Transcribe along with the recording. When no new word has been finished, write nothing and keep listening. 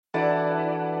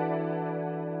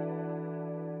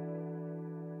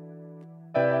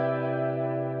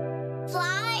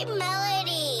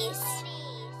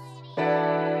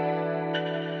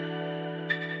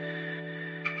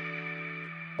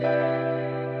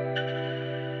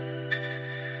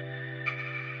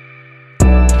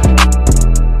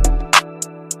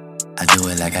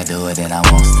it like I do it and I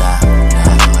won't stop. No,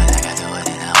 I do it like I do it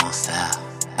and I won't stop.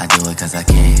 I do it cause I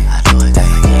can. I do it like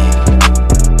I can.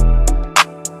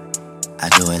 I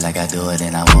do it like I do it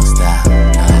and I won't stop. No,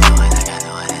 I do it like I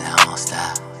do it and I won't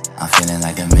stop. I'm feeling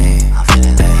like a man. I'm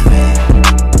feeling like a man.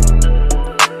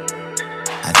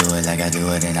 I do it like I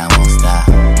do it and I won't stop.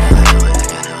 No, I do it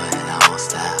like I do it and I won't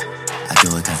stop. I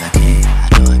do it cause I can. I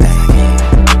do it like I can.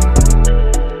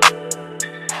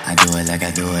 I do it like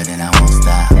I do it and I won't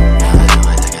stop. No, I do it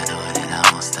like I do it and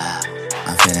I won't stop.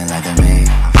 I'm feeling like a man.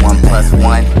 1 plus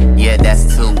 1, yeah,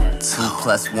 that's 2. 2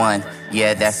 plus 1,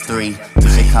 yeah, that's 3. You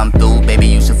should come through, baby,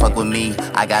 you should fuck with me.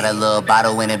 I got a little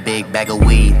bottle and a big bag of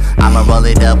weed. I'ma roll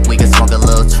it up, we can smoke a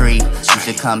little tree. You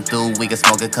should come through, we can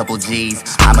smoke a couple G's.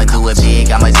 I'ma do it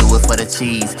big, I'ma do it for the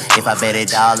cheese. If I bet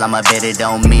it all, I'ma bet it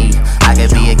on me. I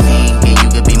could be a king, and you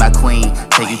could be my queen.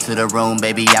 Take you to the room,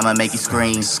 baby, I'ma make you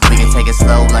scream. We can take it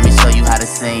slow, let me show you how to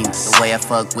sing. The way I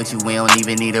fuck with you, we don't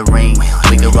even need a ring.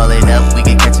 We can roll it up, we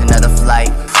can catch another flight.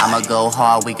 I'ma go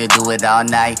hard, we could do it all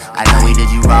night. I know we did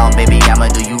you wrong, baby, I'ma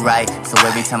do you right. So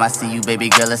every time I see you, baby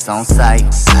girl, it's on sight.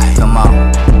 Come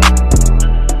on.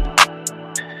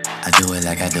 I do it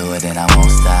like I do it and I won't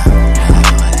stop. No, I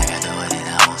do it like I do it and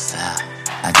I won't stop.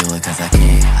 I do it cause I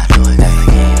can. I do it like I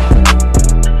can.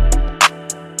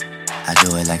 I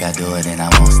do it like I do it and I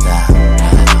won't stop. No,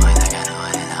 I do it like I do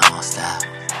it and I won't stop.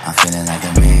 I'm feeling like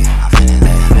a man. I'm feeling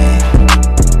like a man.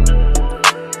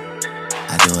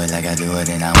 I do it like I do it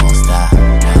and I won't stop. No, I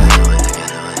do it like I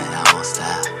do it and I won't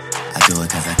stop. I do it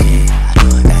cause I can. I do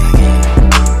it like I can.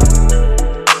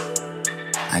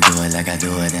 I do it like I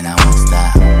do it and I won't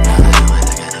stop. No, I do it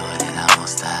like I do it and I won't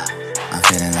stop. I'm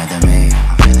feeling like a man.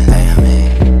 I'm feeling like a man.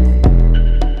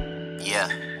 Yeah.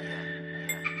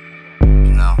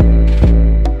 You know,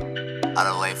 all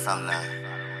the way from the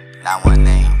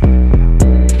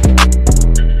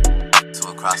 918 to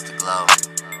across the globe.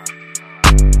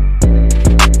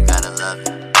 You gotta love it.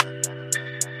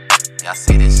 Y'all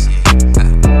see this shit.